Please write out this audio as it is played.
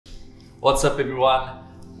What's up everyone?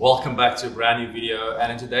 Welcome back to a brand new video,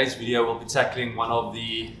 and in today's video we'll be tackling one of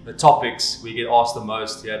the topics we get asked the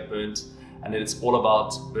most here at Burnt, and it's all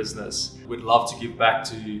about business. We'd love to give back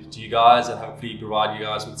to you guys and hopefully provide you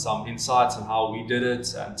guys with some insights on how we did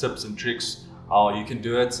it and tips and tricks how you can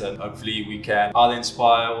do it, and hopefully we can either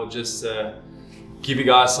inspire or just give you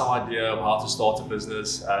guys some idea of how to start a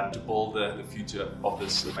business and to build the future of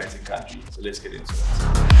this amazing country. So let's get into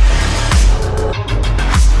it.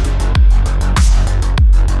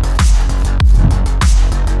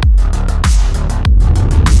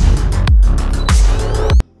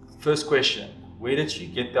 First question, where did you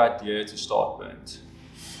get the idea to start Burnt?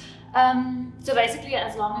 So basically,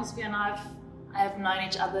 as long as we and I have known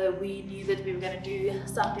each other, we knew that we were going to do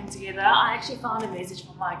something together. I actually found a message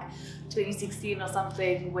from like 2016 or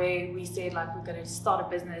something where we said like we're going to start a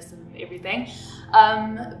business and everything.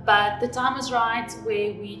 But the time was right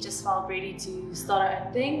where we just felt ready to start our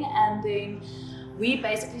own thing, and then we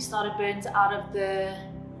basically started Burnt out of the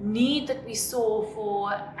need that we saw for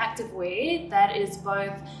activewear that is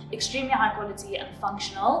both extremely high quality and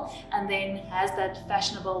functional, and then has that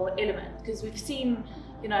fashionable element, because we've seen,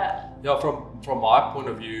 you know, yeah, from my point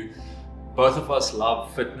of view, both of us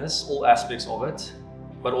love fitness, all aspects of it,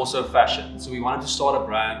 but also fashion. So we wanted to start a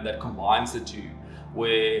brand that combines the two,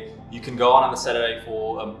 where you can go on a Saturday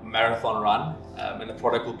for a marathon run, and the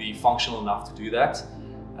product will be functional enough to do that,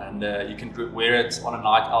 and you can wear it on a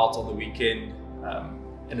night out on the weekend,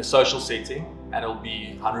 in a social setting, and it'll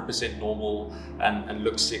be 100% normal and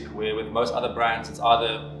look sick, where with most other brands it's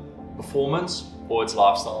either performance or it's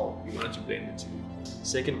lifestyle. We wanted to blend the two.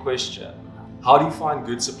 Second question, how do you find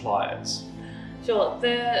good suppliers? Sure,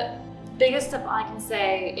 the biggest tip I can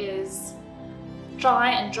say is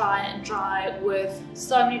try and try with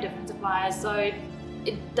so many different suppliers. So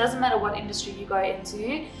it doesn't matter what industry you go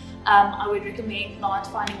into. I would recommend not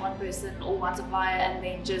finding one person or one supplier and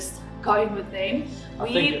then just going with them.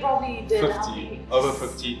 We probably did 50, over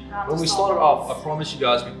 50. When we started off, I promise you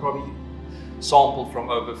guys, we probably sampled from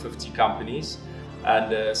over 50 companies,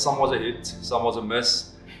 and some was a hit, some was a miss.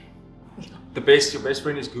 Your best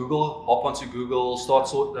friend is Google. Hop onto Google, start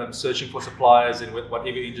searching for suppliers in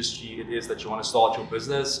whatever industry it is that you want to start your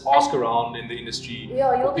business. Ask around in the industry.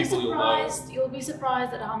 Yeah, you'll be surprised. You'll be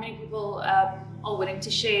surprised at how many people are willing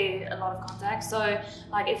to share a lot of contacts. So,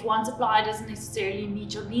 like, if one supplier doesn't necessarily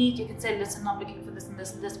meet your need, you can say, "Listen, I'm looking for this and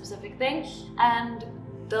this and this specific thing," and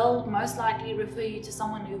they'll most likely refer you to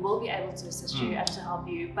someone who will be able to assist you and to help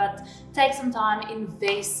you. But take some time,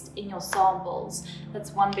 invest in your samples.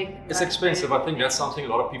 That's one big thing. It's expensive. I think that's something a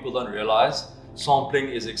lot of people don't realize. Sampling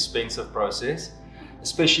is an expensive process,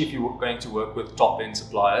 especially if you're going to work with top-end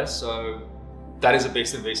suppliers. So that is the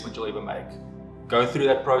best investment you'll ever make. Go through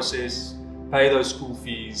that process, pay those school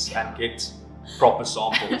fees, and get proper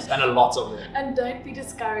samples, and a lot of them. And don't be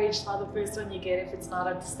discouraged by the first one you get if it's not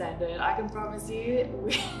up to standard. I can promise you,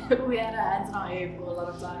 we had our hands in our hair for a lot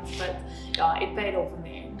of times, but yeah, it paid off in the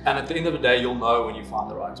end. And at the end of the day, you'll know when you find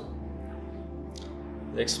the right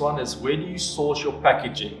one. Next one is, where do you source your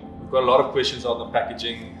packaging? We've got a lot of questions on the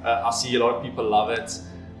packaging. I see a lot of people love it.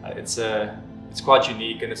 It's quite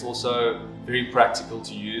unique, and it's also very practical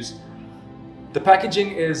to use. The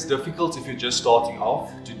packaging is difficult if you're just starting off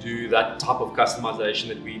to do that type of customization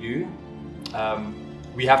that we do.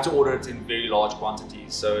 We have to order it in very large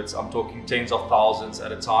quantities, so I'm talking tens of thousands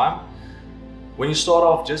at a time. When you start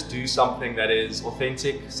off, just do something that is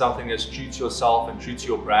authentic, something that's true to yourself and true to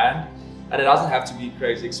your brand, and it doesn't have to be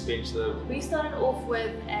crazy expensive. We started off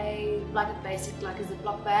with a basic, like a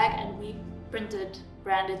Ziploc bag, and we printed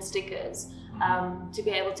branded stickers. To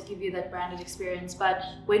be able to give you that branded experience. But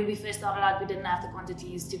when we first started out, we didn't have the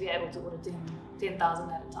quantities to be able to order 10,000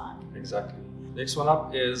 at a time. Exactly. Next one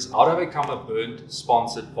up is, how do I become a Burnt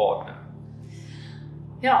sponsored partner?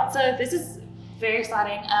 Yeah, so this is very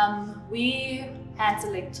exciting. We hand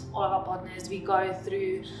select all of our partners. We go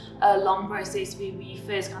through a long process where we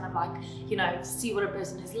first kind of like, you know, see what a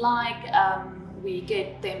person is like. We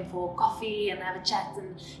get them for coffee and have a chat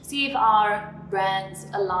and see if our brands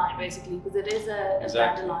align, basically, because it is a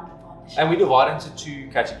brand alignment partnership. And we divide into two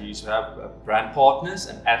categories. We have brand partners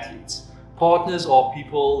and athletes. Partners are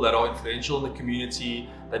people that are influential in the community,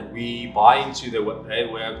 that we buy into their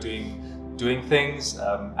way of doing things,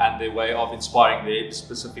 and their way of inspiring their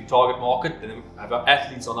specific target market. And then we have our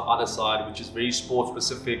athletes on the other side, which is very sports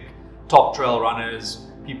specific, top trail runners,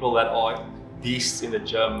 people that are beasts in the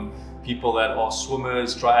gym, people that are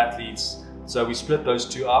swimmers, triathletes. So we split those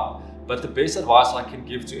two up. But the best advice I can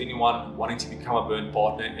give to anyone wanting to become a Burnt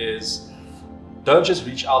partner is, don't just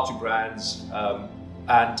reach out to brands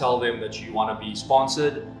and tell them that you want to be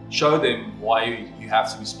sponsored. Show them why you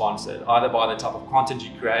have to be sponsored, either by the type of content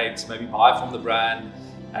you create, maybe buy from the brand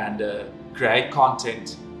and create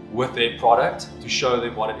content with their product to show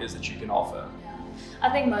them what it is that you can offer. I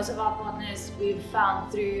think most of our partners we've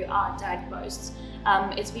found through our tag posts.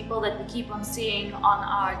 It's people that we keep on seeing on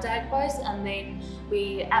our tag posts, and then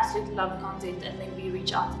we absolutely love the content, and then we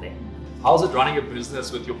reach out to them. How's it running a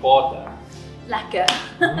business with your partner? Lekker.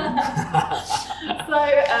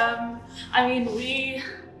 So, I mean,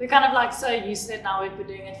 we're kind of like so used to it now, we've been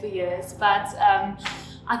doing it for years, but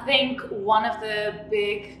I think one of the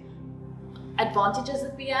big advantages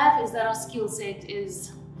that we have is that our skill set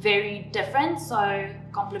is very different, so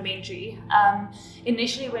complementary.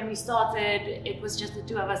 Initially when we started, it was just the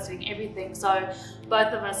two of us doing everything, so both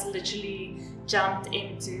of us literally jumped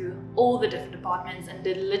into all the different departments and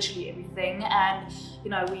did literally everything, and you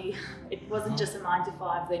know, it wasn't just a 9 to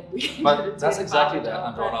 5 thing. But that's exactly that,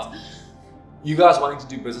 Andriana. You guys wanting to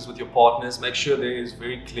do business with your partners, make sure there is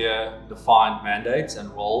very clear defined mandates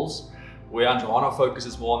and roles, where Andriana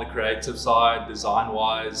focuses more on the creative side, design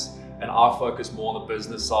wise, and I focus more on the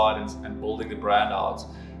business side and building the brand out.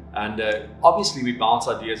 And obviously we bounce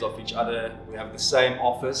ideas off each other. We have the same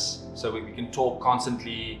office, so we can talk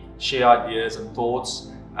constantly, share ideas and thoughts,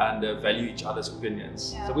 and value each other's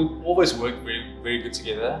opinions. Yeah. So we always work very, very good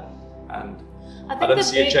together, and I don't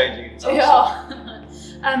see it changing anytime soon.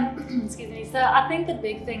 Yeah. Excuse me. So I think the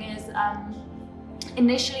big thing is,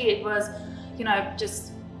 initially it was, you know,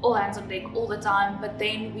 just all hands on deck all the time, but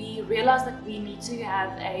then we realized that we need to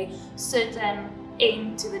have a certain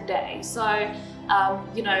end to the day. So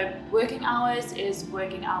you know, working hours is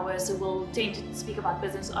working hours, so we'll tend to speak about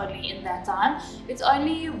business only in that time. It's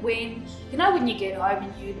only when, you know, when you get home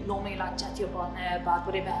and you normally like chat to your partner about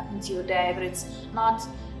whatever happened to your day, but it's not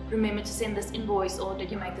remember to send this invoice or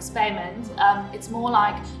did you make this payment. It's more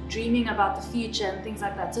like dreaming about the future and things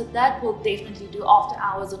like that. So that we'll definitely do after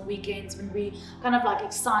hours on weekends when we kind of like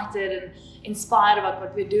excited and inspired about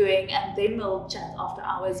what we're doing, and then we'll chat after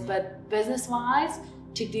hours. But business wise,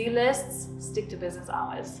 to-do lists, stick to business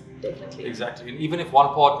hours, definitely. Exactly, and even if one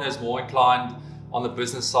partner is more inclined on the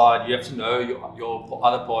business side, you have to know your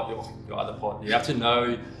other partner. You have to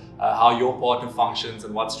know how your partner functions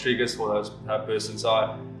and what's triggers for that person. So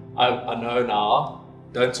I know now,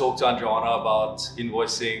 don't talk to Andriana about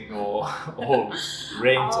invoicing or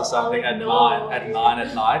rent or something at 9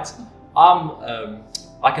 at night.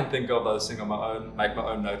 I can think of those things on my own, make my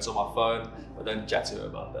own notes on my phone, but don't chat to her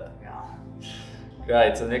about that. Yeah.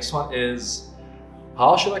 Great, so the next one is,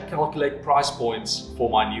 how should I calculate price points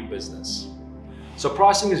for my new business? So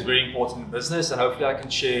pricing is very important in business, and hopefully I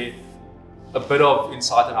can share a bit of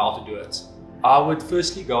insight on how to do it. I would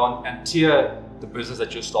firstly go on and tier the business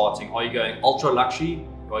that you're starting. Are you going ultra luxury?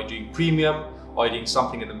 Are you doing premium? Are you doing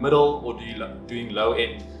something in the middle? Or are you doing low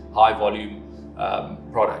end, high volume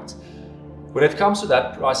product? When it comes to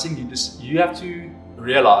that pricing, you have to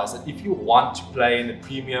realize that if you want to play in the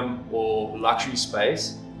premium or luxury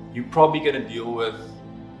space, you're probably going to deal with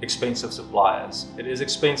expensive suppliers. It is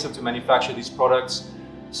expensive to manufacture these products,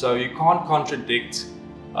 so you can't contradict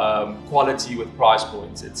quality with price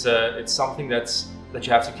points. It's something that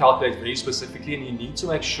you have to calculate very specifically, and you need to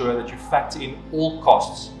make sure that you factor in all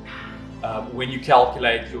costs when you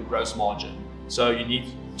calculate your gross margin. So you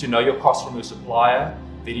need to know your cost from your supplier.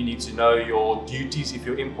 Then you need to know your duties if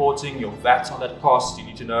you're importing, your VAT on that cost. You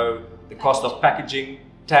need to know the cost of packaging,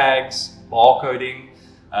 tags, barcoding,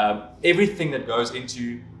 everything that goes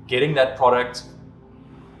into getting that product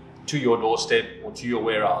to your doorstep or to your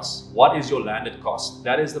warehouse. What is your landed cost?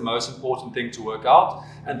 That is the most important thing to work out.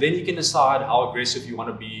 And then you can decide how aggressive you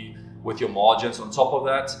want to be with your margins on top of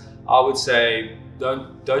that. I would say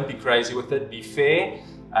don't be crazy with it, be fair,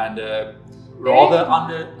 and rather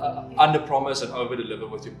under promise and over deliver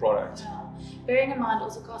with your product. Yeah. Bearing in mind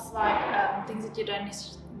also costs like things that you don't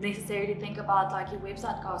necessarily think about, like your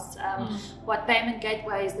website costs, what payment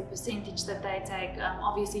gateways, the percentage that they take,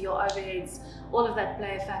 obviously your overheads, all of that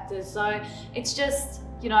play a factor. So it's just,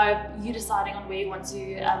 you know, you deciding on where you want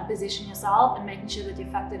to position yourself and making sure that you've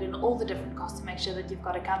factored in all the different costs to make sure that you've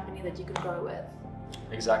got a company that you can grow with.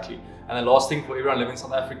 Exactly. And the last thing for everyone living in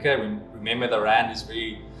South Africa, remember the rand is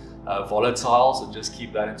very volatile, so just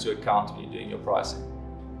keep that into account when you're doing your pricing.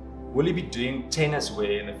 Will you be doing tennis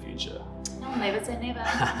wear in the future? I'll never say never.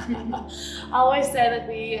 I always say that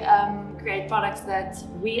we create products that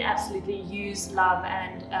we absolutely use, love,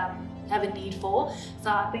 and have a need for. So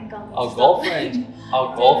I think our golf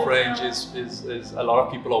range is a lot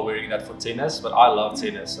of people are wearing that for tennis, but I love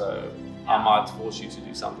tennis, so I might force you to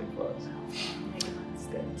do something for us.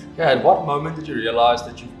 Good. Yeah, at what moment did you realize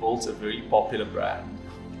that you've built a very popular brand?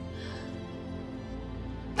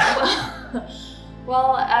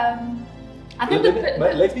 Well, I think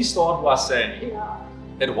let me start by saying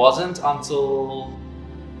it wasn't until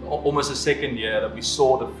almost the second year that we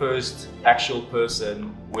saw the first actual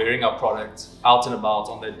person wearing our product out and about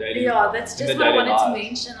on their daily. Yeah, that's just what I wanted to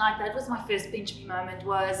mention. Like that was my first pinch me moment.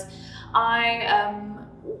 Was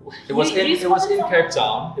It was in Cape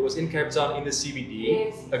Town. It was in Cape Town in the CBD.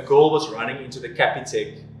 Yes. A girl was running into the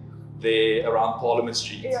Capitec there around Parliament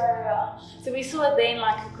Street. Yeah. So we saw it then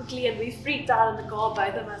like quickly, and we freaked out in the car,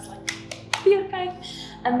 both of us like, be okay.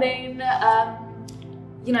 And then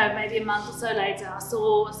you know, maybe a month or so later, I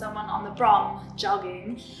saw someone on the prom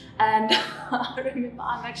jogging, and I remember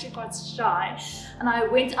I'm actually quite shy, and I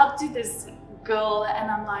went up to this girl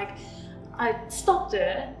and I'm like, I stopped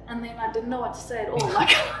her, and then I didn't know what to say at all.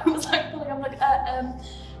 Like I was like, I'm like,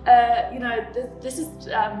 you know, this is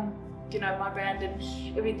you know, my brand and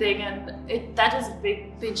everything, and that was a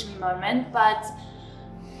big pinch me moment. But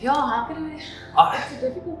yeah, how can it's a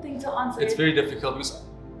difficult thing to answer. It's very difficult because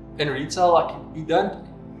in retail, like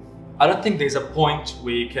I don't think there's a point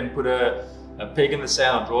where you can put a peg in the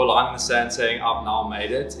sand or draw a line in the sand saying I've now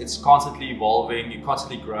made it. It's constantly evolving, you're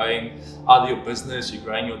constantly growing either your business, you're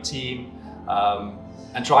growing your team,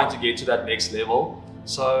 and trying to get to that next level.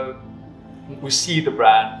 So we see the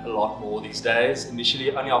brand a lot more these days. Initially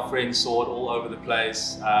only our friends saw it all over the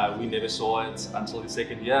place. We never saw it until the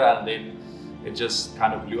second year, and then it just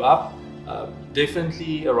kind of blew up.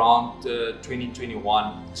 Definitely around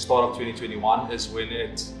 2021, start of 2021 is when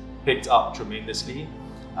it picked up tremendously.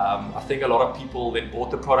 I think a lot of people then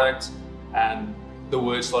bought the product, and the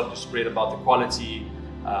word started to spread about the quality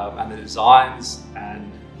and the designs,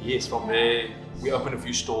 and yes, from there we opened a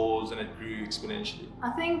few stores and it grew exponentially.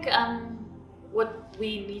 I think what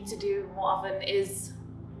we need to do more often is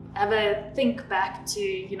have a think back to,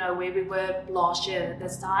 you know, where we were last year at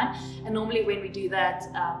this time, and normally when we do that,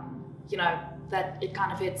 you know, that it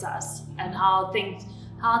kind of hits us, and how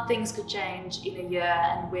things could change in a year,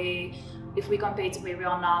 and where if we compare to where we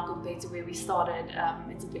are now compared to where we started,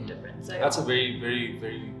 it's a bit different. So that's a very, very,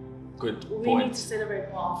 very good point. We need to celebrate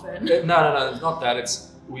more often. No, it's not that.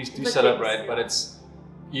 We do celebrate, but it's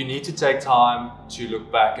you need to take time to look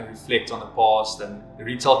back and reflect on the past, and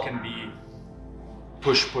retail can be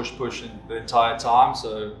push the entire time.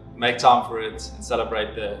 So make time for it and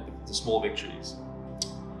celebrate the small victories.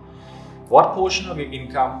 What portion of your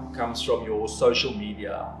income comes from your social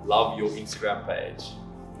media? Love your Instagram page.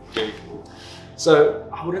 Very cool. So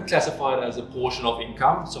I wouldn't classify it as a portion of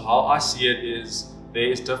income. So how I see it is there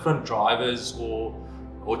is different drivers or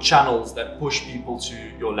channels that push people to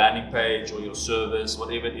your landing page or your service,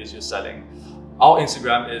 whatever it is you're selling. Our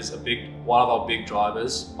Instagram is one of our big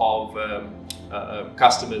drivers of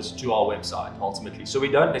customers to our website ultimately. So we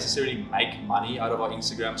don't necessarily make money out of our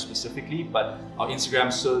Instagram specifically, but our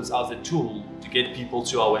Instagram serves as a tool to get people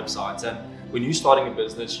to our websites. And when you're starting a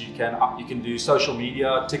business, you can do social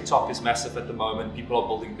media. TikTok is massive at the moment. People are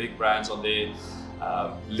building big brands on there.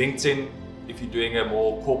 LinkedIn, if you're doing a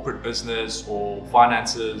more corporate business or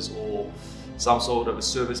finances or some sort of a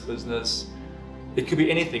service business. It could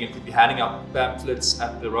be anything. It could be handing out pamphlets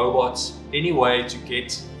at the robots, any way to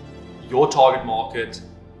get your target market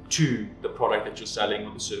to the product that you're selling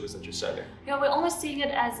or the service that you're selling. Yeah, we're almost seeing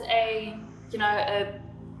it as a, you know, a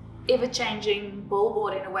ever-changing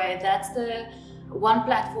billboard in a way. That's the one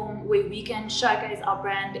platform where we can showcase our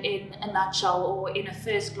brand in a nutshell or in a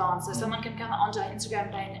first glance. So someone can come onto our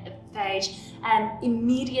Instagram page and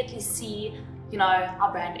immediately see, you know,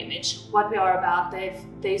 our brand image, what we are about.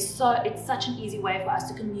 It's such an easy way for us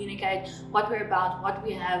to communicate what we're about, what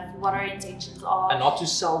we have, what our intentions are. And not to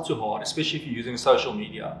sell too hard, especially if you're using social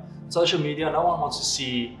media. Social media, no one wants to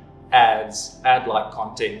see ad-like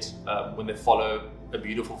content when they follow a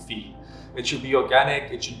beautiful feed. It should be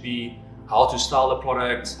organic, it should be how to style the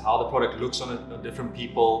product, how the product looks on different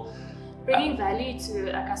people. Bringing value to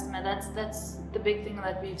a customer, that's the big thing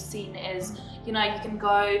that we've seen is, you know, you can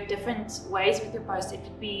go different ways with your post. It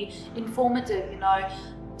could be informative, you know,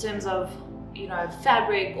 in terms of, you know,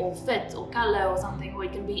 fabric or fit or color or something, or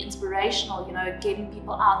it can be inspirational, you know, getting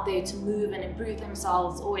people out there to move and improve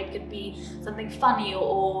themselves, or it could be something funny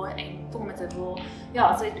or informative, or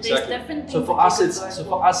yeah, so exactly. There's different things. So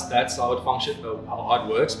for us, that's how it functions, how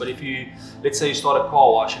it works. But if you, let's say you start a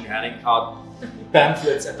car wash and you're handing out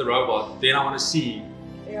pamphlets at the robot, then I want to see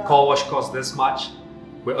car wash costs this much,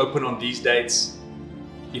 we're open on these dates.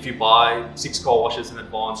 If you buy 6 car washes in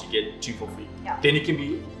advance, you get 2 for free. Then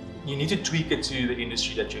you need to tweak it to the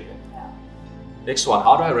industry that you're in. Next one,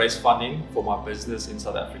 how do I raise funding for my business in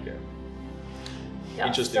South Africa?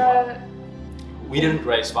 Interesting one. We didn't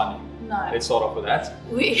raise funding. No. Let's start off with that.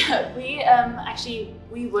 We actually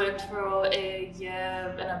worked for a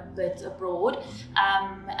year and a bit abroad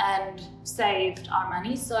and saved our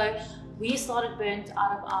money. So we started burnt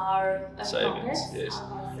out of our savings. pockets, Yes. out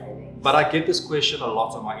of our savings. But I get this question a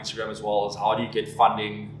lot on my Instagram as well, is how do you get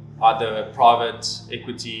funding, either private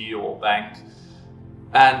equity or bank?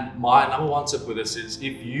 And my number one tip with this is,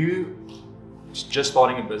 if you just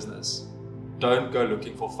starting a business, don't go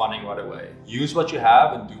looking for funding right away. Use what you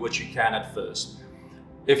have and do what you can at first.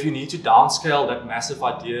 If you need to downscale that massive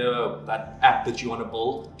idea, that app that you want to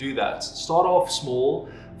build, do that. Start off small.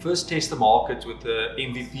 First test the market with the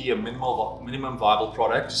MVP, a minimum viable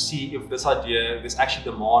product, to see if this idea, there's actually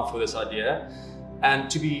demand for this idea. And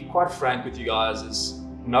to be quite frank with you guys, is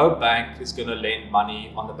no bank is going to lend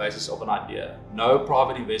money on the basis of an idea. No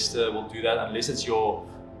private investor will do that unless it's your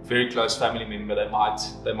very close family member.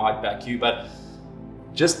 They might back you, but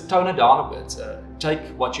just tone it down a bit. Take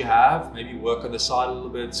what you have, maybe work on the side a little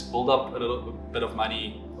bit, build up a little bit of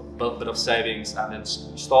money, a bit of savings, and then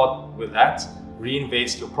start with that.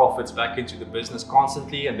 Reinvest your profits back into the business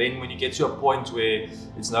constantly, and then when you get to a point where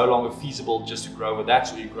it's no longer feasible just to grow with that,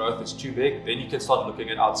 so your growth is too big, then you can start looking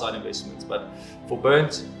at outside investments. But for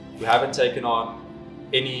Burnt, we haven't taken on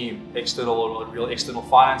any external or real external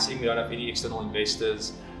financing. We don't have any external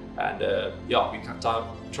investors, and yeah,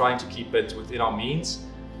 we're trying to keep it within our means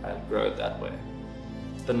and grow it that way.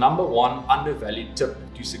 The number one undervalued tip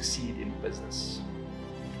to succeed in business.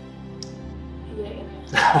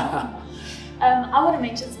 Yeah. I want to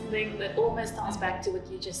mention something that almost ties back to what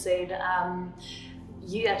you just said.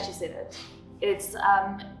 You actually said it. It's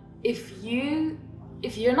if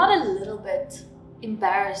you're not a little bit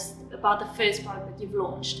embarrassed about the first product that you've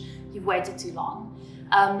launched, you've waited too long.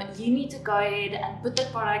 You need to go ahead and put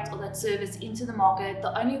that product or that service into the market.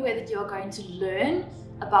 The only way that you're going to learn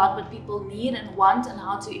about what people need and want and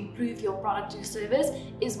how to improve your product or service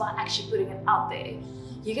is by actually putting it out there.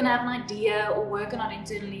 You can have an idea or work on it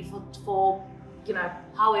internally for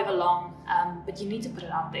however long, but you need to put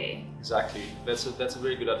it out there. Exactly. That's a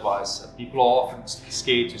very good advice. People are often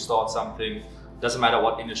scared to start something. Doesn't matter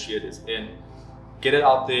what industry it is in. Get it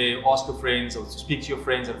out there. Ask your friends or speak to your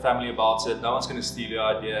friends and family about it. No one's going to steal your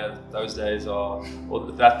idea. Those days or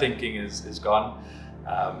that thinking is gone.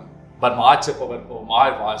 But my tip of it, or my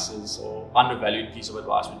advice is, or undervalued piece of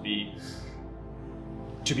advice would be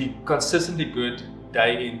to be consistently good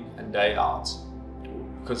day in and day out.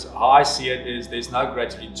 Because how I see it is, there's no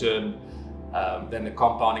greater return than the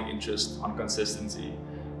compounding interest on consistency.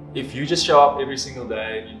 If you just show up every single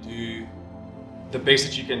day, you do the best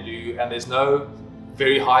that you can do, and there's no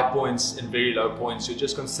very high points and very low points, you're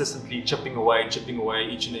just consistently chipping away each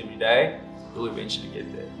and every day, you'll eventually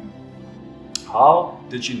get there. How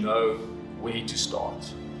did you know where to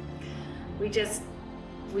start? We just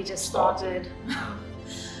started.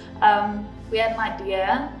 We had an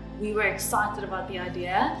idea, we were excited about the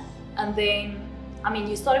idea, and then,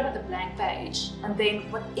 you started with a blank page, and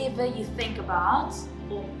then whatever you think about,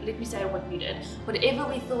 or let me say what we did, whatever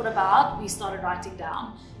we thought about, we started writing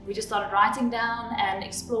down. We just started writing down and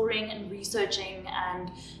exploring and researching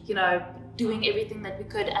and, doing everything that we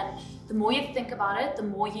could. And the more you think about it, the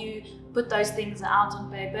more you put those things out on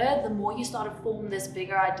paper, the more you start to form this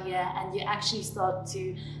bigger idea, and you actually start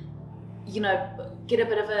to get a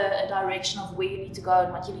bit of a direction of where you need to go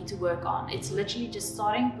and what you need to work on. It's literally just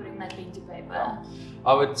starting, putting that pen to paper.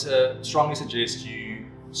 I would strongly suggest you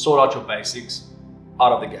sort out your basics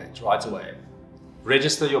out of the gate right away.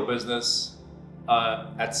 Register your business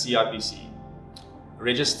at CIBC.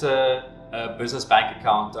 Register a business bank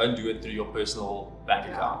account. Don't do it through your personal bank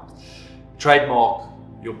account. Trademark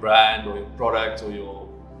your brand or your product or your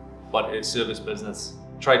service business.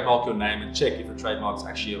 Trademark your name and check if the trademark is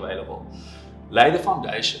actually available. Lay the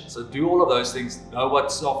foundation. So do all of those things. Know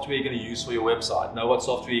what software you're going to use for your website. Know what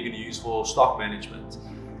software you're going to use for stock management.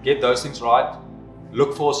 Get those things right.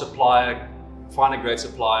 Look for a supplier. Find a great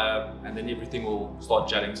supplier, and then everything will start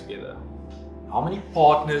gelling together. How many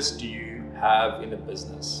partners do you have in the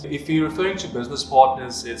business? If you're referring to business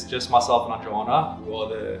partners, it's just myself and Andriana, who are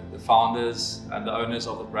the founders and the owners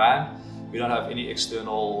of the brand. We don't have any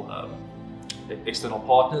external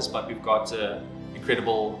partners, but we've got an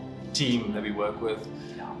incredible team that we work with,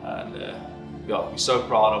 and we're so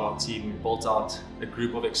proud of our team. We've built out a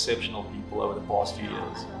group of exceptional people over the past few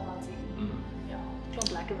years.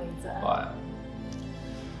 Right.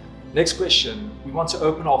 Next question. We want to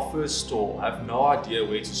open our first store. Have no idea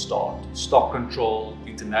where to start. Stock control,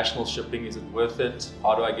 international shipping, is it worth it?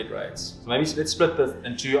 How do I get rates? So maybe let's split this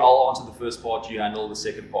in two. I'll answer the first part, you handle the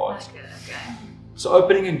second part. Okay. So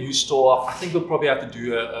opening a new store, I think we'll probably have to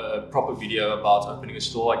do a proper video about opening a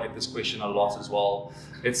store. I get this question a lot as well.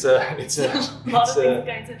 It's a lot of things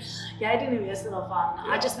going to. Yeah, I didn't invest in fun.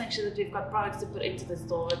 I just make sure that we've got products to put into the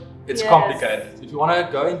store. It's complicated. If you want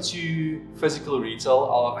to go into physical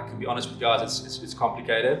retail, I can be honest with you guys, it's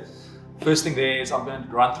complicated. First thing there is I'm going to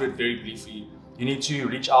run through it very briefly. You need to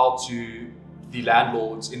reach out to the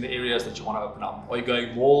landlords in the areas that you want to open up. Are you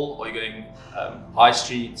going mall? Are you going high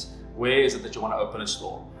street? Where is it that you want to open a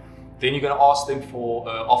store? Then you're going to ask them for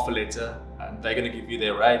an offer letter, and they're going to give you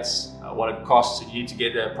their rates, what it costs. You need to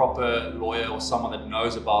get a proper lawyer or someone that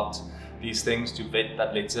knows about these things to vet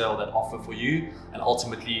that letter or that offer for you, and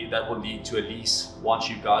ultimately that will lead to a lease once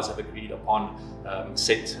you guys have agreed upon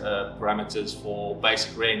set parameters for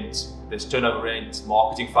basic rent. There's turnover rent,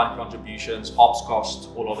 marketing fund contributions, ops cost,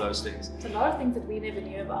 all of those things. It's a lot of things that we never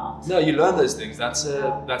knew about. No, you learn those things. That's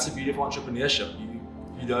a beauty of entrepreneurship.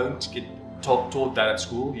 You don't get taught that at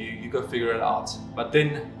school. You go figure it out. But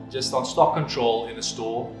then just on stock control in the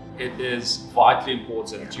store, it is vitally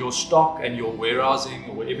important. Your stock and your warehousing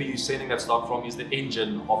or wherever you're sending that stock from is the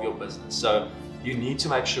engine of your business. So you need to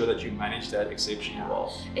make sure that you manage that exceptionally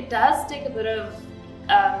well. It does take a bit of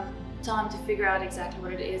time to figure out exactly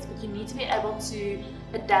what it is, but you need to be able to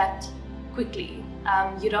adapt quickly.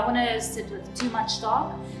 You don't want to sit with too much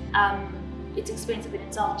stock. It's expensive in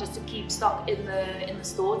itself just to keep stock in the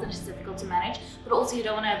stores, and it's difficult to manage. But also you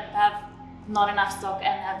don't want to have not enough stock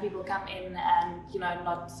and have people come in and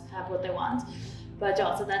not have what they want. But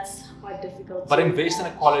yeah, so that's quite difficult. But invest in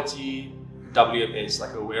a quality WMS,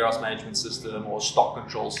 like a warehouse management system or stock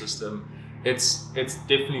control system. It's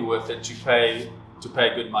definitely worth it to pay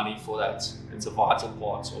good money for that. It's a vital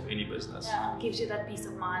part of any business. Yeah, it gives you that peace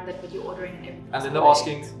of mind that what you're ordering and everything. And then they're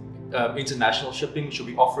asking, international shipping, should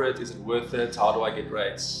we offer it? Is it worth it? How do I get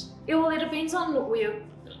rates? Yeah, well, it depends on where,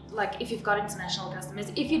 like if you've got international customers.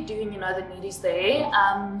 If you do and the need is there,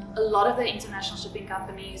 a lot of the international shipping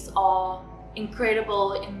companies are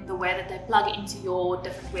incredible in the way that they plug into your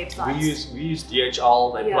different websites. We use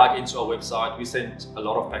DHL, they plug into our website. We send a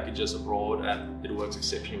lot of packages abroad and it works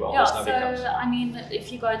exceptionally well. Yeah, so I mean, if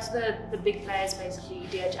you go to the big players, basically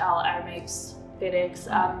DHL, Aramex,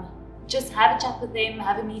 FedEx, just have a chat with them,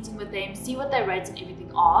 have a meeting with them, see what their rates and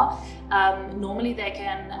everything are. Normally they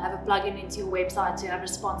can have a plug-in into your website to have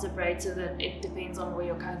responsive rates, so that it depends on where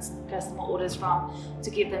your customer orders from to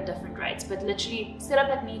give them different rates. But literally set up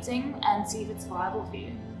that meeting and see if it's viable for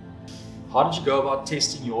you. How did you go about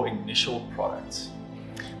testing your initial product?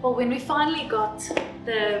 Well, when we finally got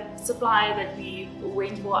the supplier that we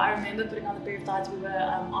went for, I remember putting on the pair of tights. We were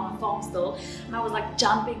on a farm still, and I was like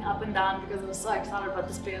jumping up and down because I was so excited about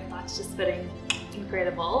this pair of tights just fitting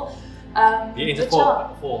incredible. You entered for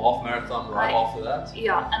half marathon right after that?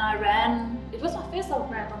 Yeah, and I ran, it was my first half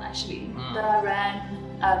marathon actually, that I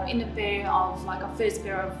ran in a pair of, like our first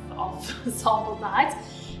pair of sample tights.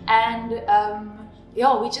 And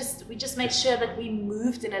yeah, we just made sure that we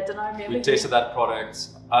moved in it. And I remember we tested that product.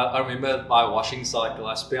 I remember my washing cycle.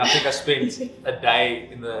 I think I spent a day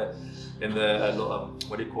in the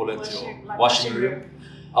what do you call it? Washing room.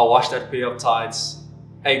 I washed that pair of tights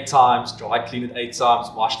 8 times, dry cleaned it 8 times,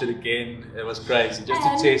 washed it again. It was crazy, just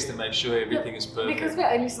to test and make sure everything is perfect. Because we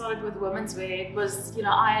only started with women's wear, it was,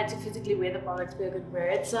 I had to physically wear the product to could wear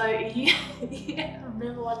it. So I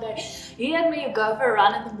remember one day, he had me go for a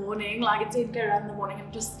run in the morning, like a 10K run in the morning,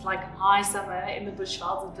 and just like high summer in the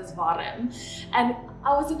bushveld, it was warm. And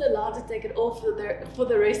I wasn't allowed to take it off for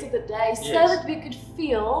the rest of the day, so that we could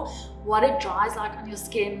feel what it dries like on your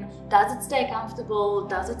skin. Does it stay comfortable?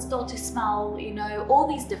 Does it start to smell? All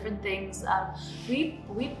these different things. We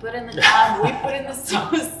put in the time, we put in the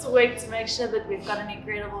sweat to make sure that we've got an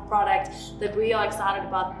incredible product that we are excited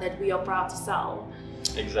about and that we are proud to sell.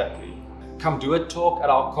 Exactly. Come do a talk at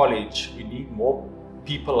our college. We need more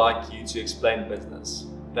people like you to explain business.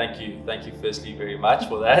 Thank you firstly very much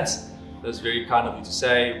for that. That's very kind of you to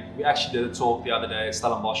say. We actually did a talk the other day at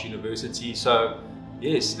Stellenbosch University. So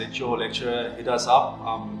yes, let your lecturer hit us up.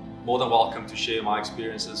 I'm more than welcome to share my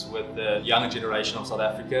experiences with the younger generation of South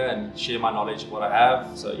Africa and share my knowledge of what I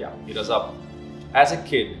have. So yeah, hit us up. As a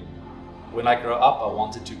kid, when I grow up, I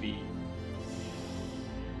wanted to be?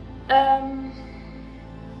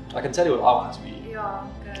 I can tell you what I wanted to be. Yeah,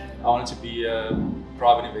 okay. I wanted to be a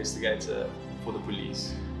private investigator for the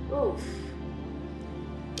police. Oof.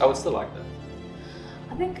 I would still like that.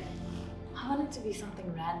 I think I wanted to be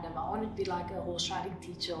something random. I wanted to be like a horse riding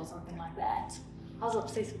teacher or something like that. I was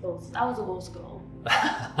obsessed with horses. I was a horse girl.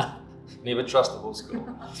 Never trust a horse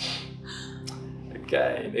girl.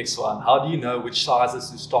 Okay, next one. How do you know which sizes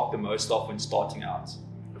to stock the most of when starting out?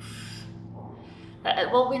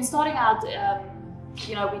 Well, when starting out,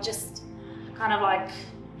 you know, we just kind of like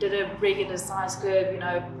did a regular size curve, you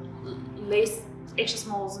know, less extra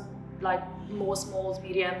smalls, like more smalls,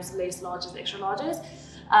 mediums, less larges, extra larges.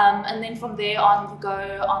 And then from there on, you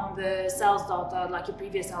go on the sales data, like your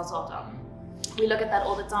previous sales data. We look at that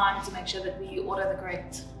all the time to make sure that we order the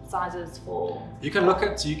correct sizes for. You can look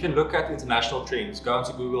at international trends. Go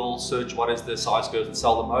into Google, search what is the size curves that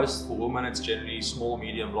sell the most. For women, it's generally small,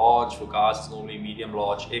 medium, large. For guys, it's normally medium,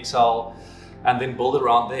 large, XL, and then build it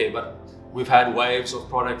around there. But we've had waves of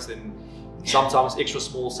products, and sometimes extra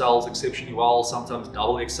small sells exceptionally well, sometimes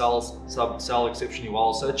double XL sell exceptionally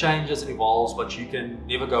well. So it changes and evolves, but you can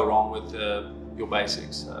never go wrong with your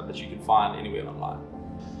basics that you can find anywhere online.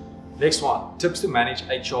 Next one, tips to manage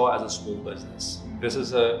HR as a small business. This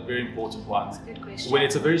is a very important one. That's a good question. When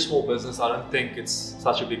it's a very small business, I don't think it's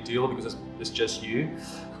such a big deal because it's just you.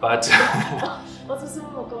 But what's a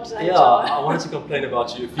small gosh, yeah, I wanted to complain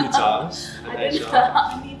about you a few times. I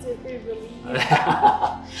need to be relieved.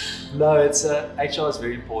 No, it's HR is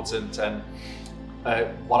very important, and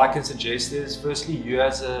what I can suggest is, firstly, you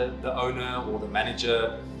as the owner or the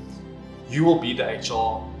manager, you will be the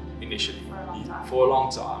HR initially for a long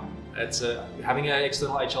time. It's having an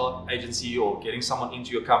external HR agency or getting someone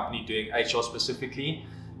into your company doing HR specifically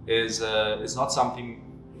is not something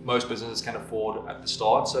most businesses can afford at the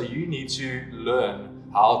start. So you need to learn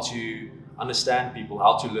how to understand people,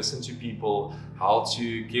 how to listen to people, how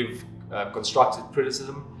to give constructive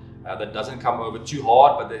criticism that doesn't come over too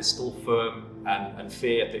hard, but they're still firm and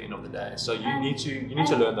fair at the end of the day. So you need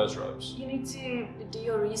to learn those ropes. You need to do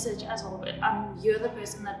your research as well. But you're the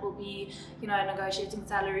person that will be, you know, negotiating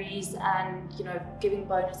salaries and, you know, giving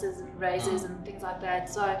bonuses and raises and things like that.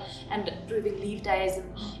 So, and approving leave days,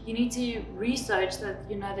 and you need to research that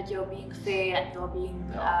you know that you're being fair and you're being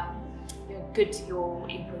you know, good to your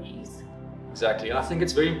employees. Exactly, and I think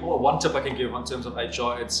it's very important. One tip I can give in terms of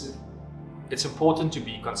HR, it's important to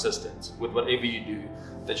be consistent with whatever you do,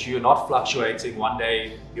 that you're not fluctuating. One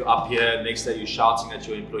day you're up here, next day you're shouting at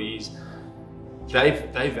your employees. They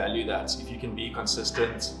value that. If you can be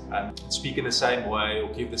consistent and speak in the same way or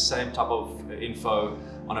give the same type of info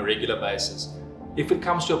on a regular basis. If it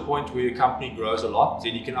comes to a point where your company grows a lot,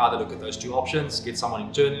 then you can either look at those two options, get someone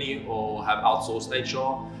internally or have outsourced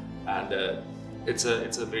HR, and it's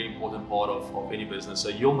a very important part of any business. So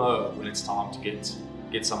you'll know when it's time to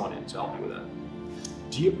get someone in to help you with that.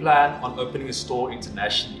 Do you plan on opening a store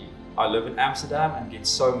internationally? I live in Amsterdam and get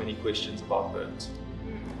so many questions about Burnt.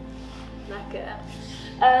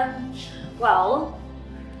 Well,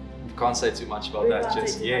 you can't say too much about that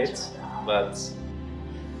just yet, but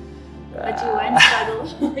you won't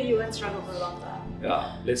struggle. You won't struggle for a long time.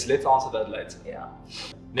 Yeah, let's answer that later. Yeah.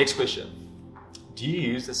 Next question. Do you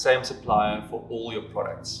use the same supplier for all your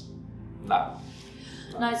products? No.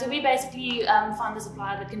 No, so we basically find the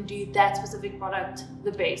supplier that can do that specific product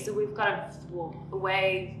the best. So we've got a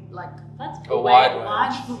wide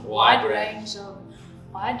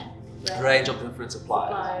range of different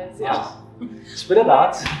suppliers. Yeah. Spit it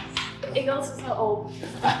out. Eagles is not old.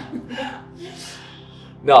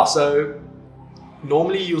 No, so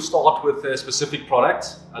normally you'll start with a specific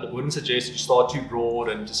product. I wouldn't suggest you start too broad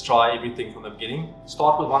and just try everything from the beginning.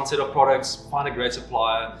 Start with one set of products, find a great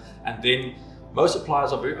supplier, and then most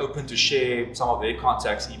suppliers are very open to share some of their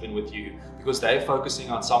contacts even with you because they're focusing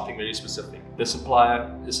on something very specific. The supplier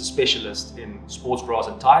is a specialist in sports bras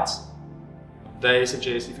and tights. They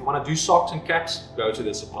suggest if you want to do socks and caps, go to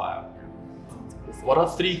the supplier. What are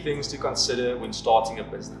 3 things to consider when starting a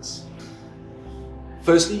business?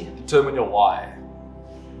 Firstly, determine your why.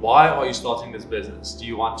 Why are you starting this business? Do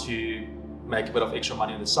you want to make a bit of extra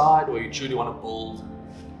money on the side, or you truly want to build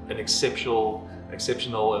an exceptional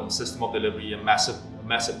system of delivery, a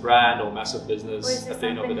massive brand or massive business at the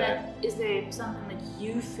end of the day? Is there something that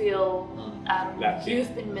you feel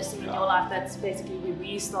you've been missing in your life? That's basically where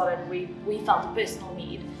we started. We felt a personal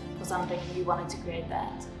need for something and we wanted to create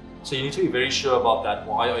that. So you need to be very sure about that.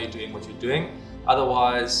 Why are you doing what you're doing?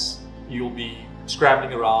 Otherwise, you'll be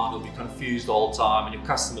scrambling around, you'll be confused the whole time, and your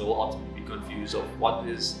customer will ultimately be confused of what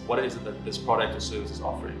is it that this product or service is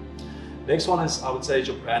offering. Next one is, I would say, is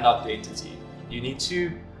your brand identity. You need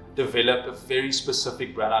to develop a very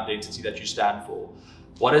specific brand identity that you stand for.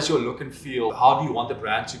 What is your look and feel? How do you want the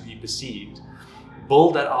brand to be perceived?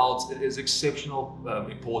 Build that out. It is exceptional,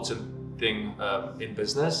 important thing in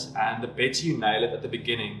business, and the better you nail it at the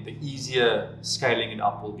beginning, the easier scaling it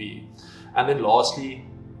up will be. And then lastly,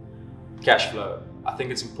 cash flow. I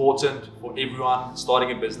think it's important for everyone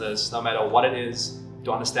starting a business, no matter what it is,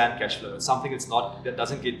 to understand cash flow. It's something that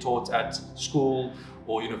doesn't get taught at school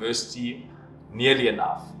or university nearly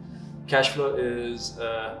enough. Cash flow is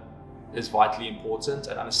is vitally important,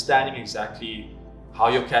 and understanding exactly how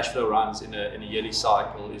your cash flow runs in a yearly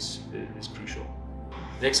cycle is crucial.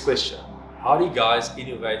 Next question, how do you guys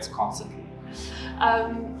innovate constantly?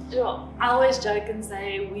 I always joke and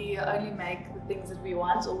say we only make the things that we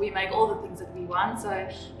want, or we make all the things that we want. So,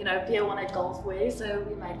 you know, Pierre wanted golf wear, so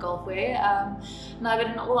we made golf wear. No, but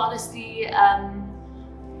in all honesty,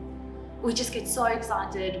 we just get so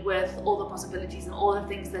excited with all the possibilities and all the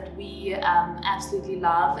things that we absolutely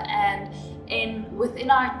love. And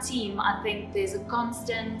within our team, I think there's a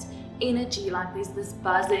constant energy, like there's this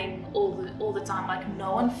buzzing all the time. Like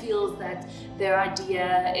no one feels that their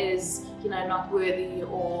idea is, you know, not worthy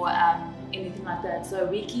or anything like that. So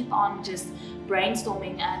we keep on just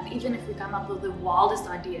brainstorming, and even if we come up with the wildest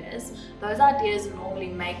ideas, those ideas normally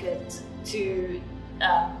make it to, you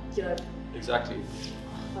know. Exactly.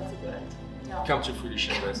 What's the word? Yeah. Come to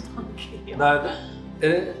fruition, best. Okay. No,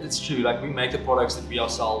 it's true. Like we make the products that we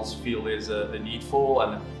ourselves feel there's a need for,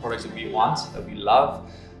 and the products that we want, that we love.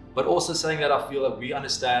 But also saying that, I feel that we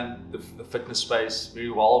understand the fitness space very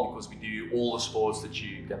well, because we do all the sports that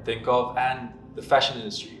you can think of, and the fashion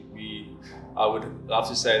industry. I would love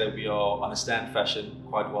to say that we understand fashion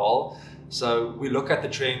quite well. So we look at the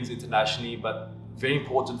trends internationally, but very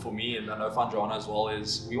important for me, and I know for Andriana as well,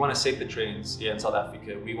 is we want to set the trends here in South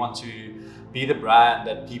Africa. We want to be the brand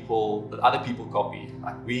that other people copy.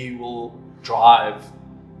 Like we will drive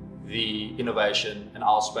the innovation in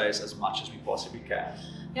our space as much as we possibly can.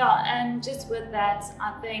 Yeah, and just with that,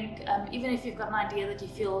 I think even if you've got an idea that you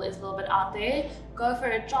feel is a little bit out there, go for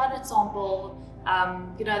it, try that sample.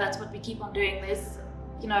 You know, that's what we keep on doing. There's,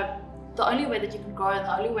 you know, the only way that you can grow and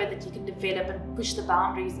the only way that you can develop and push the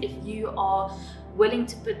boundaries, if you are willing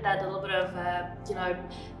to put that little bit of, you know,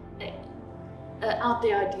 out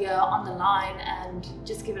there idea on the line and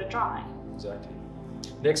just give it a try. Exactly.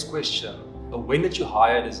 Next question. When did you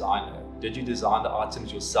hire a designer? Did you design the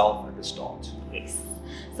items yourself at the start? Yes.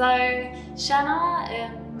 So Shanna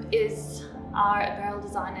is our apparel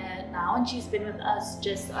designer now, and she's been with us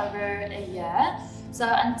just over a year. So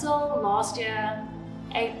until last year,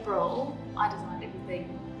 April, I designed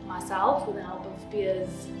everything myself with the help of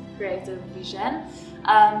Pierre's creative vision.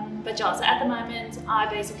 But yeah, so at the moment, I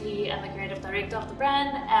basically am the creative director of the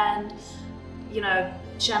brand, and you know,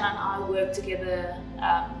 Shanna and I work together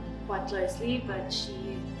quite closely, but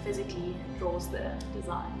she physically draws the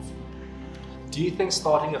designs. Do you think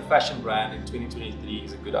starting a fashion brand in 2023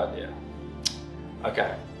 is a good idea?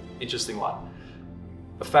 Okay, interesting one.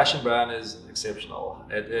 A fashion brand is exceptional.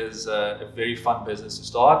 It is a very fun business to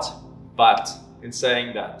start, but in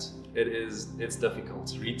saying that, it's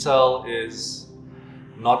difficult. Retail is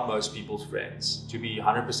not most people's friends. To be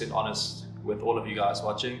 100% honest with all of you guys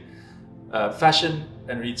watching, fashion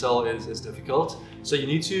and retail is difficult. So you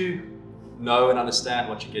need to know and understand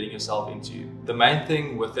what you're getting yourself into. The main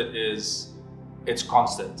thing with it is it's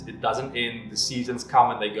constant. It doesn't end. The seasons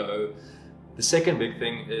come and they go. The second big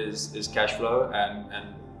thing is cash flow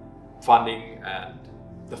and funding and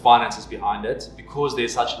the finances behind it, because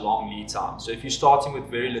there's such long lead time. So if you're starting with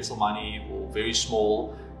very little money or very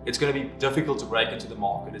small, it's going to be difficult to break into the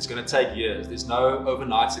market. It's going to take years. There's no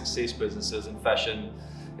overnight success businesses in fashion.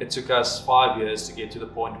 It took us 5 years to get to the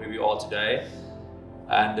point where we are today,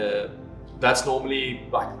 and that's normally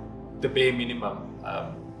like the bare minimum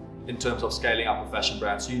in terms of scaling up a fashion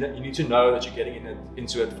brand. So you need to know that you're getting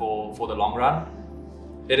into it for the long run.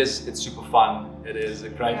 It's super fun. It is a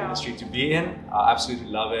great industry to be in. I absolutely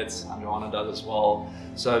love it. Andriana does as well.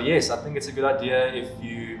 So yes, I think it's a good idea if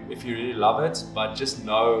you really love it, but just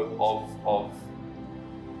know of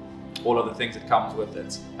all of the things that comes with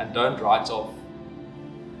it, and don't write off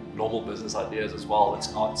normal business ideas as well.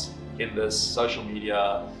 It's not in this social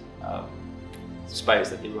media space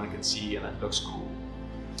that everyone can see and it looks cool.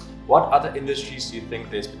 What other industries do you think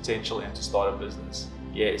there's potential in to start a business?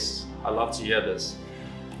 Yes, I love to hear this.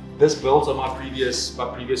 This builds on my previous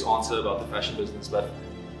answer about the fashion business, but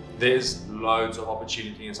there's loads of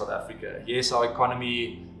opportunity in South Africa. Yes, our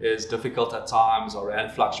economy is difficult at times, our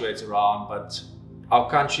rand fluctuates around, but our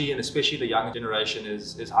country, and especially the younger generation,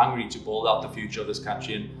 is hungry to build out the future of this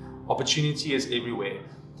country, and opportunity is everywhere.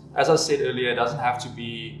 As I said earlier, it doesn't have to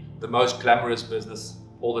be the most glamorous business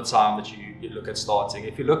all the time that you look at starting.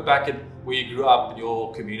 If you look back at where you grew up in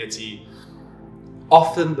your community,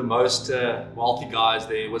 often the most wealthy guys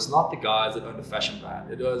there was not the guys that owned a fashion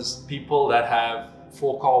brand. It was people that have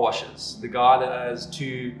 4 car washes, the guy that has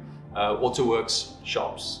 2 AutoWorks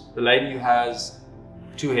shops, the lady who has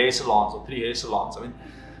 2 hair salons or 3 hair salons. I mean,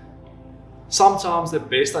 sometimes the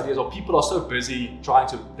best ideas, or people are so busy trying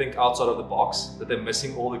to think outside of the box that they're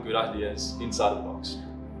missing all the good ideas inside of the box.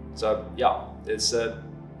 So yeah, it's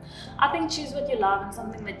I think choose what you love and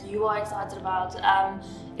something that you are excited about.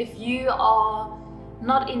 If you are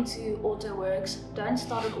not into auto works, don't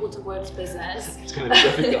start an auto works business. It's going to be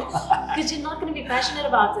difficult. Because you're not going to be passionate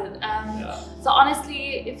about it. So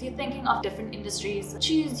honestly, if you're thinking of different industries,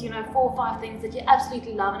 choose 4 or 5 things that you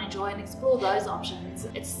absolutely love and enjoy and explore those options.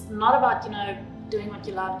 It's not about doing what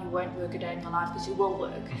you love and you won't work a day in your life, because you will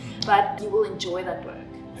work, but you will enjoy that work.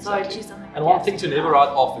 Exactly. So choose something. And one thing to never write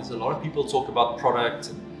off is a lot of people talk about product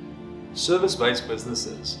and service-based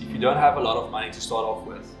businesses. If you don't have a lot of money to start off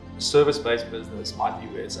with, a service-based business might be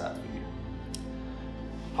where it's at for you.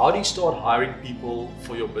 How do you start hiring people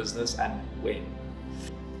for your business and when?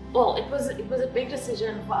 Well, it was a big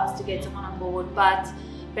decision for us to get someone on board, but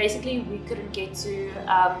basically we couldn't get to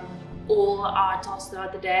all our tasks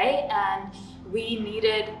throughout the day, and we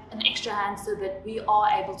needed an extra hand so that we are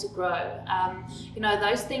able to grow.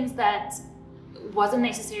 Those things that wasn't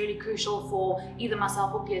necessarily crucial for either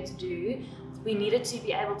myself or Pierre to do, we needed to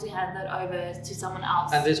be able to hand that over to someone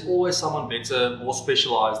else. And there's always someone better, more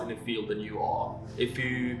specialized in the field than you are. If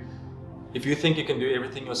you think you can do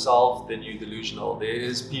everything yourself, then you're delusional.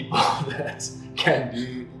 There's people that can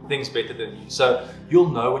do things better than you. So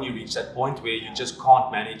you'll know when you reach that point where you just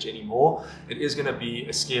can't manage anymore. It is going to be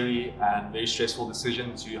a scary and very stressful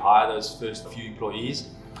decision to hire those first few employees,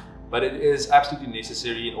 but it is absolutely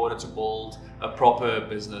necessary in order to build a proper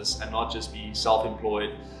business and not just be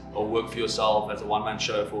self-employed or work for yourself as a one-man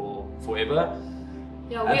show for forever.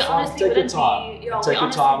 Yeah, we honestly take your time. Take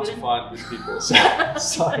your time to find good people.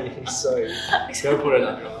 Sorry. Go for it,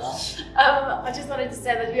 Andriana. I just wanted to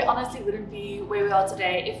say that we honestly wouldn't be where we are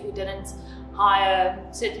today if we didn't hire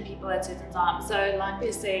certain people at certain times. So like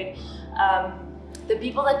we said, the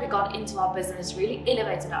people that we got into our business really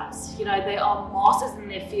elevated us. They are masters in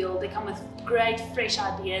their field. They come with great, fresh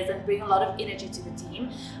ideas and bring a lot of energy to the team.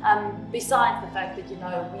 Besides the fact that,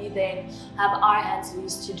 we then have our hands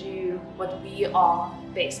loose to do what we are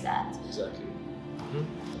best at. Exactly.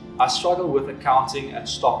 I struggle with accounting and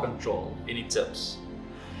stock control. Any tips?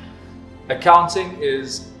 Accounting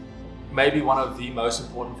is maybe one of the most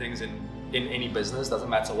important things in any business. Doesn't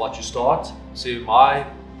matter what you start. So my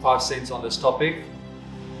 5 cents on this topic: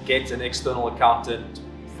 get an external accountant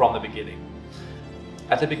from the beginning.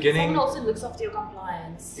 At the beginning, someone also looks after your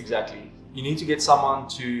compliance. Exactly. You need to get someone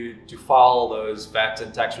to file those VAT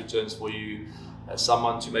and tax returns for you,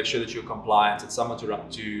 someone to make sure that you're compliant, and someone to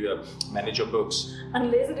manage your books.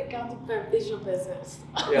 Unless an accounting firm is your business.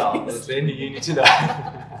 Yeah, but then you need to know.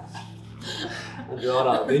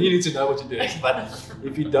 Then you need to know what you're doing. But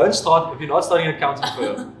if you're not starting an accounting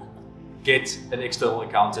firm, get an external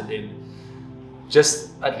accountant in,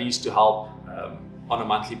 just at least to help on a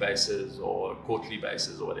monthly basis or quarterly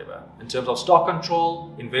basis or whatever. In terms of stock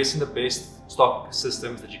control, invest in the best stock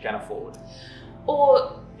systems that you can afford.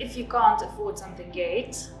 Or if you can't afford something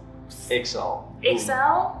yet, Excel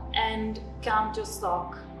and count your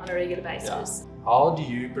stock on a regular basis. Yeah. How do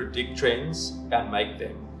you predict trends and make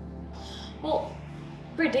them? Well,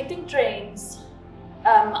 predicting trends,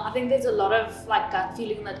 I think there's a lot of gut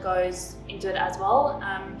feeling that goes into it as well.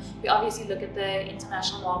 We obviously look at the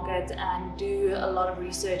international market and do a lot of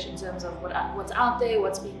research in terms of what's out there,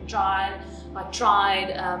 what's being tried,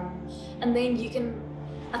 and then you can.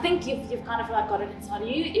 I think you've kind of got it inside of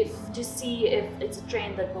you to see if it's a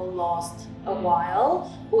trend that will last a while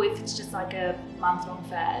or if it's just a month-long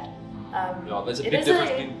fad. There's a big difference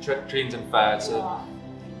between trends and fads. So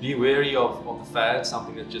be wary of the fad,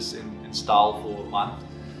 something that's just in style for a month.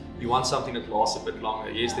 You want something that lasts a bit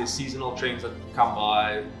longer. Yes, there's seasonal trends that come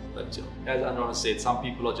by, but as Andriana said, some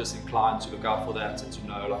people are just inclined to look out for that and to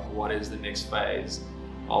know what is the next phase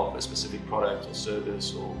of a specific product or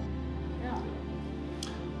service.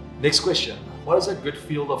 Next question: what is a good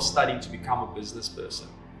field of study to become a business person?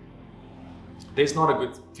 There's not a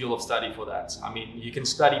good field of study for that. I mean, you can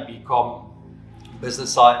study BCom,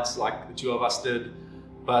 business science, like the two of us did,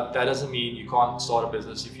 but that doesn't mean you can't start a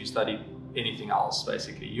business if you study anything else.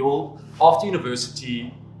 Basically, after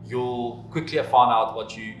university, you'll quickly find out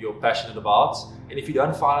what you're passionate about, and if you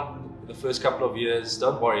don't find it the first couple of years,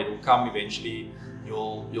 don't worry, it will come eventually.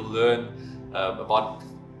 You'll learn about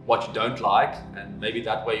what you don't like, and maybe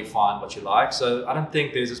that way you find what you like. So I don't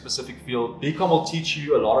think there's a specific field. BCom will teach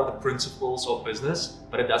you a lot of the principles of business,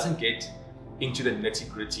 but it doesn't get into the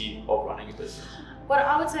nitty-gritty of running a business. What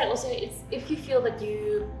I would say also is, if you feel that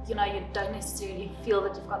you don't necessarily feel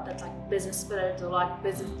that you've got that business spirit or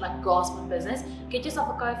business grasp on business, get yourself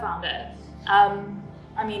a co-founder.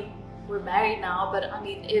 I mean, we're married now, but I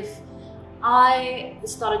mean, if I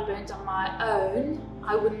started Burnt on my own,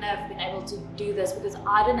 I wouldn't have been able to do this because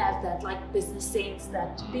I didn't have that business sense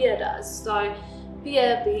that Pierre does. So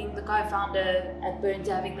Pierre being the co-founder at Burnt,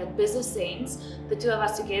 having that business sense, the two of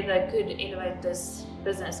us together could elevate this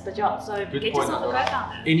business. But yeah, so Good get point. yourself a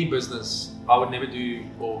co-founder. Any business, I would never do,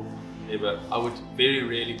 or never, I would very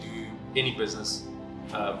rarely do any business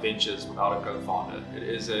ventures without a co-founder. It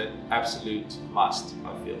is an absolute must,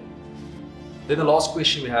 I feel. Then the last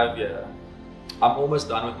question we have here. I'm almost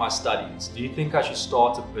done with my studies. Do you think I should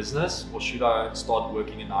start a business or should I start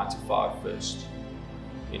working a 9 to 5 first?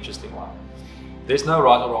 Interesting one. There's no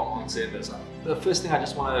right or wrong answer in this. The first thing I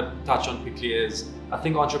just want to touch on quickly is I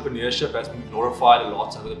think entrepreneurship has been glorified a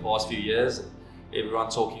lot over the past few years. Everyone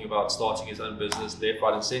talking about starting his own business left,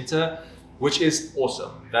 right and center, which is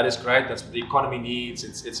awesome. That is great. That's what the economy needs.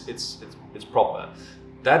 It's proper.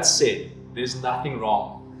 That said, there's nothing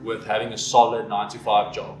wrong with having a solid 9 to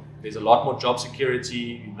 5 job. There's a lot more job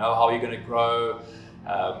security. You know how you're going to grow.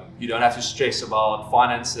 You don't have to stress about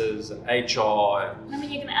finances and HR. I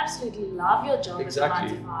mean, you can absolutely love your job as a 9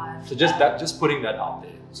 to 5. So just putting that out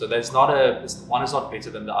there. So there's not one is not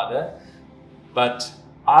better than the other, but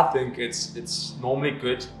I think it's normally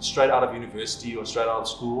good straight out of university or straight out of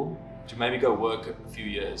school to maybe go work a few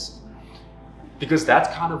years. Because that's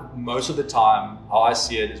kind of most of the time how I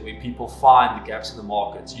see it is where people find the gaps in the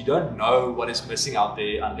markets. You don't know what is missing out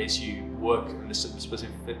there unless you work in a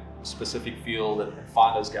specific field and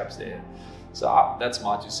find those gaps there. So that's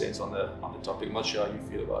my 2 cents on the topic. I'm not sure how you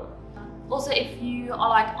feel about it. Also, if you are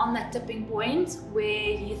like on that tipping point where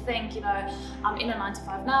you think, you know, I'm in a 9 to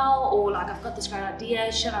 5 now, or like I've got this great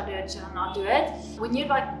idea, should I do it, should I not do it? When you're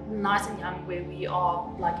like nice and young where we are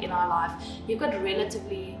like in our life, you've got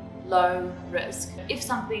relatively low risk. If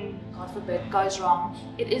something, God forbid, goes wrong,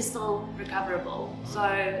 it is still recoverable. So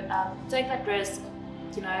take that risk,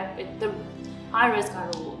 you know, the high risk, high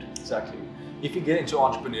reward. Exactly. If you get into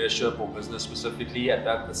entrepreneurship or business specifically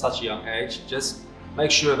at such a young age, just make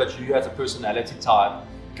sure that you as a personality type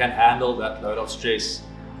can handle that load of stress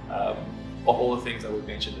of all the things that we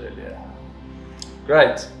mentioned earlier.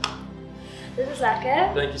 Great. This is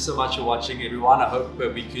Lekker. Thank you so much for watching, everyone. I hope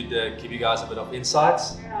we could give you guys a bit of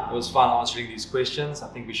insights. Yeah. It was fun answering these questions. I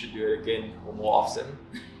think we should do it again or more often.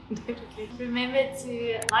 Definitely. Remember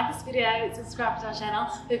to like this video, subscribe to our channel.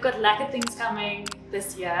 We've got Lekker things coming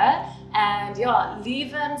this year. And yeah,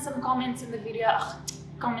 leave some comments in the video.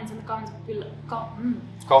 Comments in the comments below.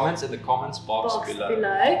 Comments in the comments box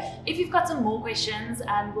below. If you've got some more questions,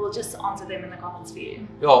 and we'll just answer them in the comments for you.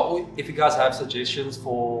 Yeah, or if you guys have suggestions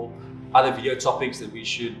for other video topics that we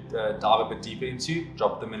should dive a bit deeper into,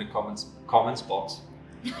 drop them in the comments box.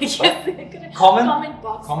 Yes,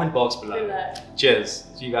 comment box below. Cheers.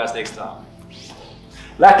 See you guys next time.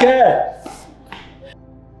 Lekker!